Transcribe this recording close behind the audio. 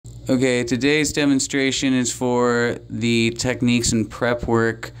Okay, today's demonstration is for the techniques and prep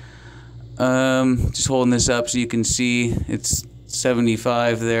work. Just holding this up so you can see it's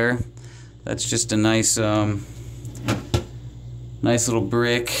 75 there. That's just a nice nice little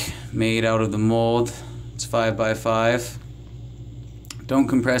brick made out of the mold. It's 5 by 5. Don't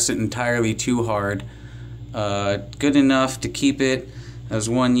compress it entirely too hard. Good enough to keep it as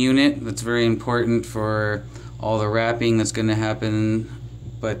one unit. That's very important for all the wrapping that's going to happen.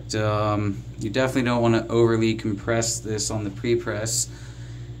 But you definitely don't want to overly compress this on the pre-press.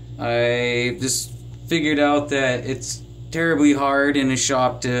 I just figured out that it's terribly hard in a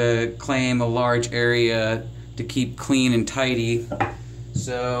shop to claim a large area to keep clean and tidy.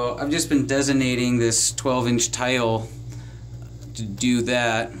 So I've just been designating this 12-inch tile to do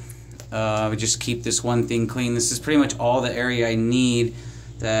that. Just keep this one thing clean. This is pretty much all the area I need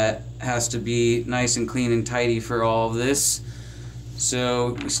that has to be nice and clean and tidy for all of this.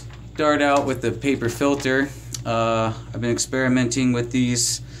 So we start out with the paper filter. I've been experimenting with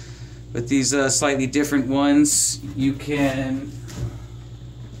these slightly different ones. You can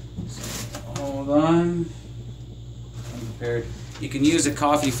hold on. I'm prepared. You can use a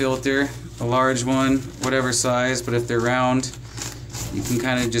coffee filter, a large one, whatever size. But if they're round, you can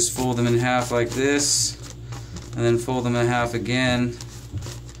kind of just fold them in half like this, and then fold them in half again,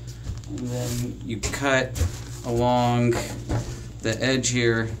 and then you cut along the edge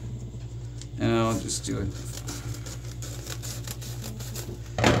here, and I'll just do it.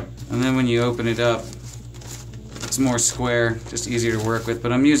 And then when you open it up, it's more square, just easier to work with.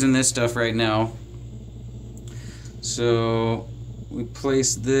 But I'm using this stuff right now. So we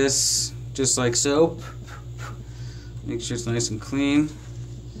place this just like soap. Make sure it's nice and clean.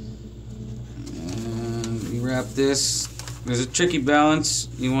 And we wrap this. There's a tricky balance.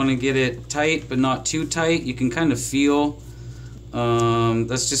 You want to get it tight, but not too tight. You can kind of feel.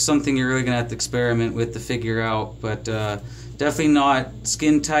 That's just something you're really going to have to experiment with to figure out. But definitely not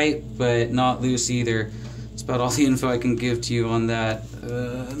skin tight, but not loose either. That's about all the info I can give to you on that.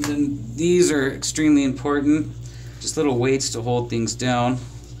 Then these are extremely important. Just little weights to hold things down.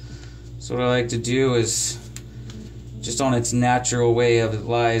 So what I like to do is, just on its natural way of it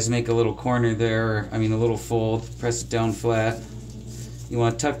lies, make a little corner there, a little fold, press it down flat. You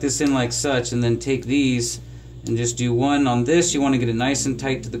want to tuck this in like such, and then take these and just do one on this. You want to get it nice and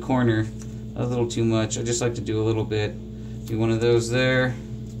tight to the corner. A little too much. I just like to do a little bit. Do one of those there.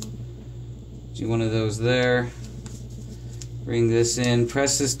 Do one of those there. Bring this in.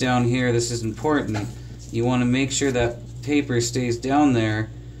 Press this down here. This is important. You want to make sure that paper stays down there,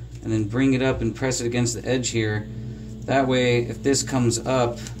 and then bring it up and press it against the edge here. That way, if this comes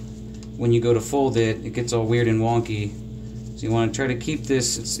up, when you go to fold it, it gets all weird and wonky. So you want to try to keep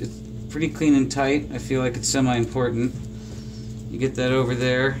this, it's pretty clean and tight. I feel like it's semi-important. You get that over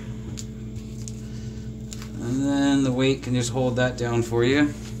there. And then the weight can just hold that down for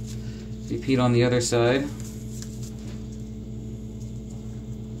you. Repeat on the other side.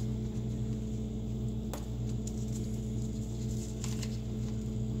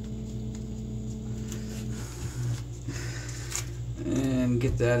 And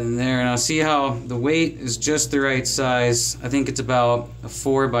get that in there. And I'll see how the weight is just the right size. I think it's about a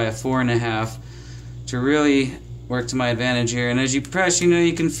 4 by a 4.5 to really work to my advantage here. And as you press,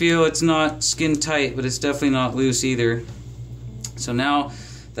 you can feel it's not skin tight, but it's definitely not loose either. So now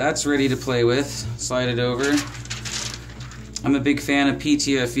that's ready to play with. Slide it over. I'm a big fan of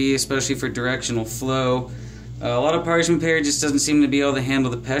PTFE, especially for directional flow. A lot of parchment paper just doesn't seem to be able to handle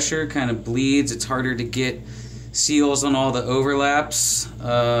the pressure, kind of bleeds. It's harder to get seals on all the overlaps.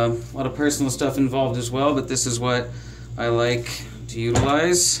 A lot of personal stuff involved as well, but this is what I like to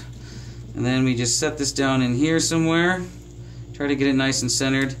utilize. And then we just set this down in here somewhere. Try to get it nice and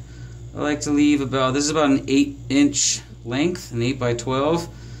centered. I like to leave about, this is about an 8-inch length, an 8 by 12.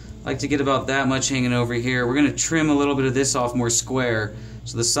 I like to get about that much hanging over here. We're going to trim a little bit of this off more square.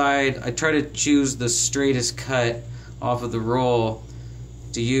 So the side, I try to choose the straightest cut off of the roll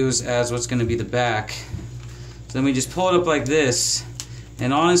to use as what's going to be the back. So then we just pull it up like this,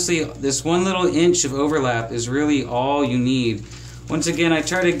 and honestly, this one little inch of overlap is really all you need. Once again, I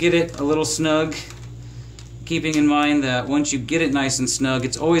try to get it a little snug, keeping in mind that once you get it nice and snug,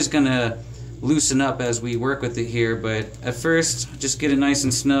 it's always going to loosen up as we work with it here, but at first, just get it nice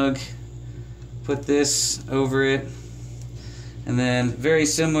and snug, put this over it, and then very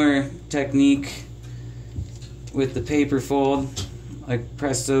similar technique with the paper fold. I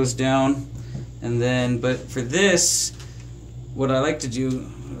press those down. And then, but for this, what I like to do,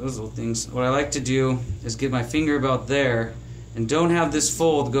 those little things, what I like to do is get my finger about there, and don't have this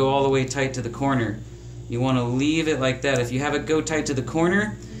fold go all the way tight to the corner. You want to leave it like that. If you have it go tight to the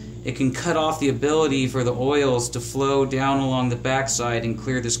corner, it can cut off the ability for the oils to flow down along the backside and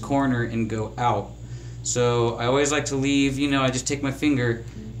clear this corner and go out. So I always like to leave, you know, I just take my finger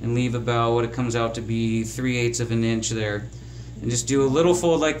and leave about what it comes out to be 3/8 of an inch there. And just do a little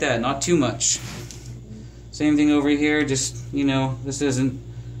fold like that, not too much. Same thing over here, just, you know, this isn't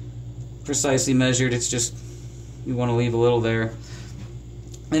precisely measured, it's just, you want to leave a little there.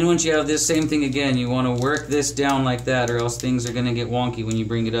 And once you have this same thing again, you want to work this down like that, or else things are going to get wonky when you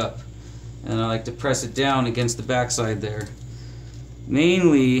bring it up. And I like to press it down against the backside there.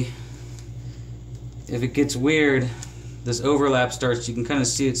 Mainly, if it gets weird, this overlap starts, you can kind of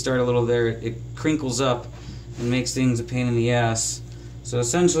see it start a little there, it crinkles up and makes things a pain in the ass. So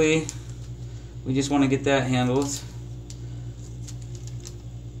essentially, we just want to get that handled.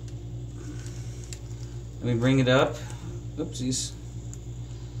 And we bring it up. Oopsies.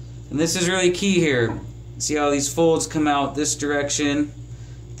 And this is really key here. See how these folds come out this direction?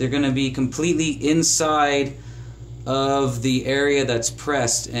 They're going to be completely inside of the area that's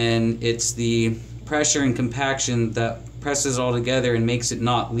pressed, and it's the pressure and compaction that presses all together and makes it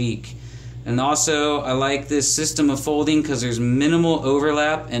not leak. And also, I like this system of folding because there's minimal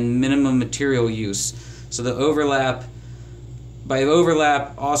overlap and minimum material use. So the overlap, by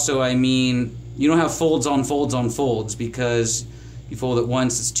overlap also I mean you don't have folds on folds on folds, because you fold it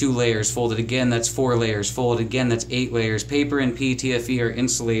once, it's 2 layers. Fold it again, that's 4 layers. Fold it again, that's 8 layers. Paper and PTFE are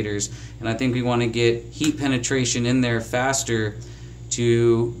insulators, and I think we want to get heat penetration in there faster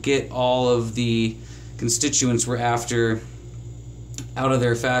to get all of the constituents we're after out of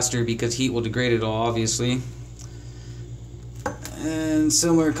there faster, because heat will degrade it all, obviously. And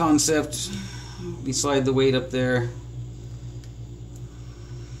similar concept, we slide the weight up there.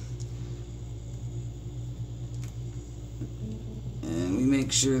 And we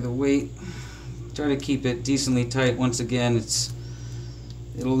make sure the weight, try to keep it decently tight. Once again,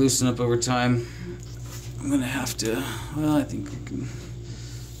 it'll loosen up over time. I'm gonna have to, well, I think we can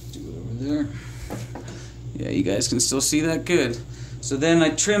do it over there. Yeah, you guys can still see that good. So then I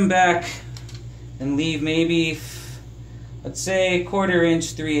trim back and leave maybe, let's say, 1/4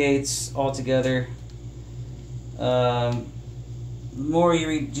 inch, 3/8 altogether. The more you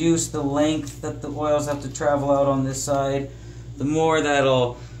reduce the length that the oils have to travel out on this side, the more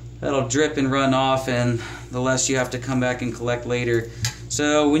that'll drip and run off, and the less you have to come back and collect later.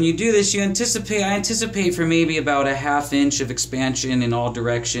 So when you do this, I anticipate for maybe about a 1/2 inch of expansion in all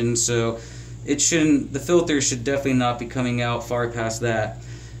directions. So it shouldn't, the filter should definitely not be coming out far past that.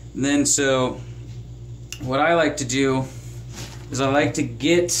 And then, so what I like to do is I like to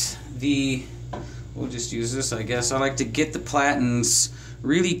get the, we'll just use this, I guess. I like to get the Platens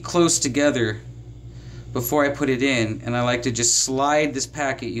really close together before I put it in, and I like to just slide this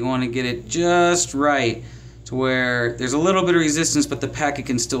packet. You want to get it just right to where there's a little bit of resistance, but the packet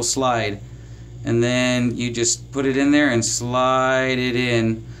can still slide. And then you just put it in there and slide it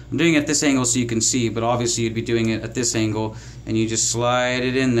in. I'm doing it at this angle so you can see, but obviously you'd be doing it at this angle, and you just slide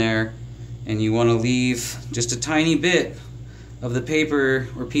it in there, and you want to leave just a tiny bit of the paper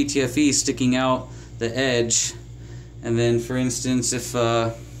or PTFE sticking out the edge. And then, for instance, if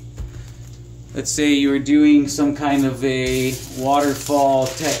let's say you were doing some kind of a waterfall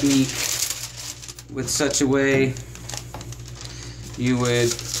technique with such a way, you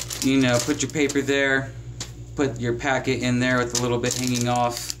would, you know, put your paper there, put your packet in there with a little bit hanging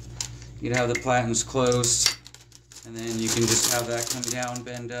off. You'd have the Platens closed, and then you can just have that come down,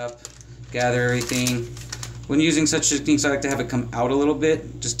 bend up, gather everything. When using such techniques, I like to have it come out a little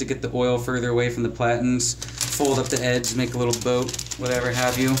bit, just to get the oil further away from the Platens. Fold up the edge, make a little boat, whatever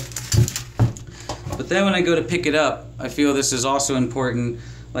have you. But then when I go to pick it up, I feel this is also important.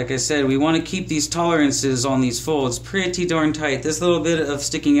 Like I said, we want to keep these tolerances on these folds pretty darn tight. This little bit of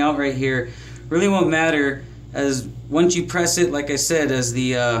sticking out right here really won't matter, as once you press it, like I said, as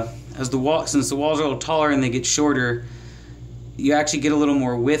the wall, since the walls are a little taller and they get shorter, you actually get a little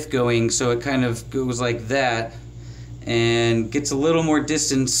more width going, so it kind of goes like that and gets a little more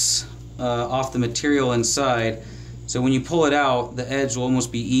distance off the material inside. So when you pull it out, the edge will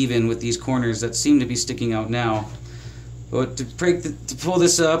almost be even with these corners that seem to be sticking out now. But to pull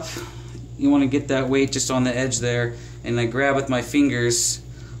this up, you want to get that weight just on the edge there, and I grab with my fingers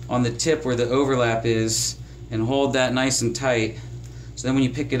on the tip where the overlap is and hold that nice and tight. So then when you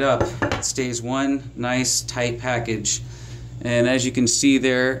pick it up, it stays one nice tight package. And as you can see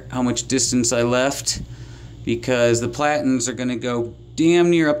there, how much distance I left, because the Platens are going to go damn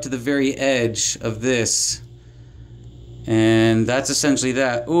near up to the very edge of this. And that's essentially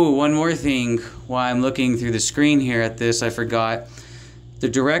that. Ooh, one more thing while I'm looking through the screen here at this, I forgot. The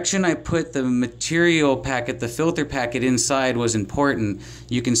direction I put the material packet, the filter packet inside, was important.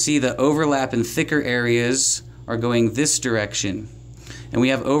 You can see the overlap in thicker areas are going this direction. And we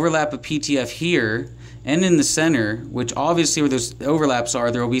have overlap of PTF here and in the center, which obviously where those overlaps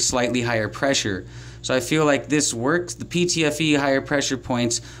are, there will be slightly higher pressure. So I feel like this works. The PTFE higher pressure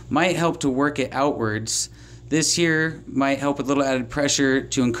points might help to work it outwards. This here might help with a little added pressure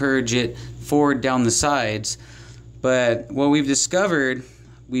to encourage it forward down the sides. But what we've discovered,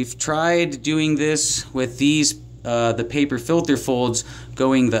 we've tried doing this with these, the paper filter folds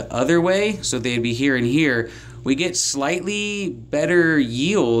going the other way, so they'd be here and here. We get slightly better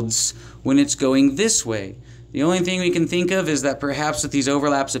yields when it's going this way. The only thing we can think of is that perhaps with these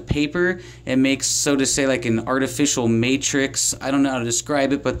overlaps of paper, it makes, so to say, like an artificial matrix. I don't know how to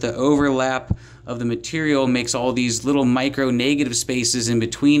describe it, but the overlap of the material makes all these little micro negative spaces in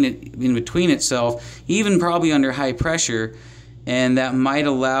between itself, even probably under high pressure, and that might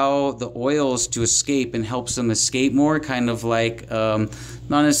allow the oils to escape and helps them escape more, kind of like not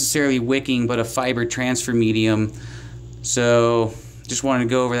necessarily wicking, but a fiber transfer medium. So just wanted to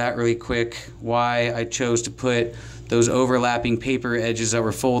go over that really quick, why I chose to put those overlapping paper edges that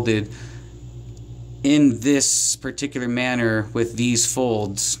were folded in this particular manner with these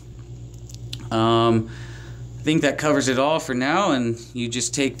folds. I think that covers it all for now, and you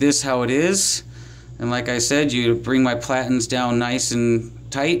just take this how it is, and like I said, you bring my Platens down nice and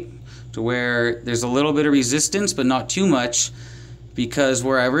tight to where there's a little bit of resistance but not too much, because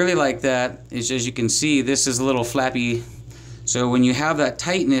where I really like that is, as you can see, this is a little flappy. So when you have that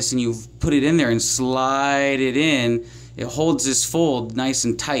tightness and you put it in there and slide it in, it holds this fold nice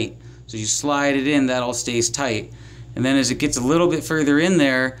and tight. So you slide it in, that all stays tight. And then as it gets a little bit further in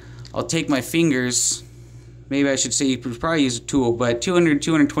there, I'll take my fingers, maybe I should say you could probably use a tool, but 200,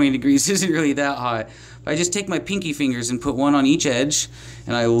 220 degrees isn't really that hot. But I just take my pinky fingers and put one on each edge,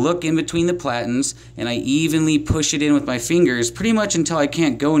 and I look in between the Platens, and I evenly push it in with my fingers pretty much until I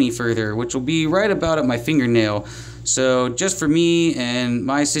can't go any further, which will be right about at my fingernail. So just for me and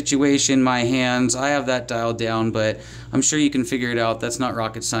my situation, my hands, I have that dialed down, but I'm sure you can figure it out. That's not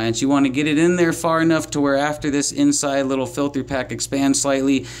rocket science. You want to get it in there far enough to where after this inside little filter pack expands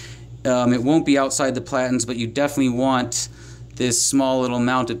slightly, it won't be outside the Platens, but you definitely want this small little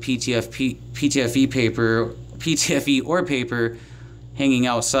amount of PTFE paper, PTFE or paper hanging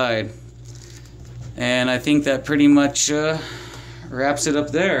outside. And I think that pretty much wraps it up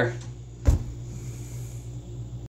there.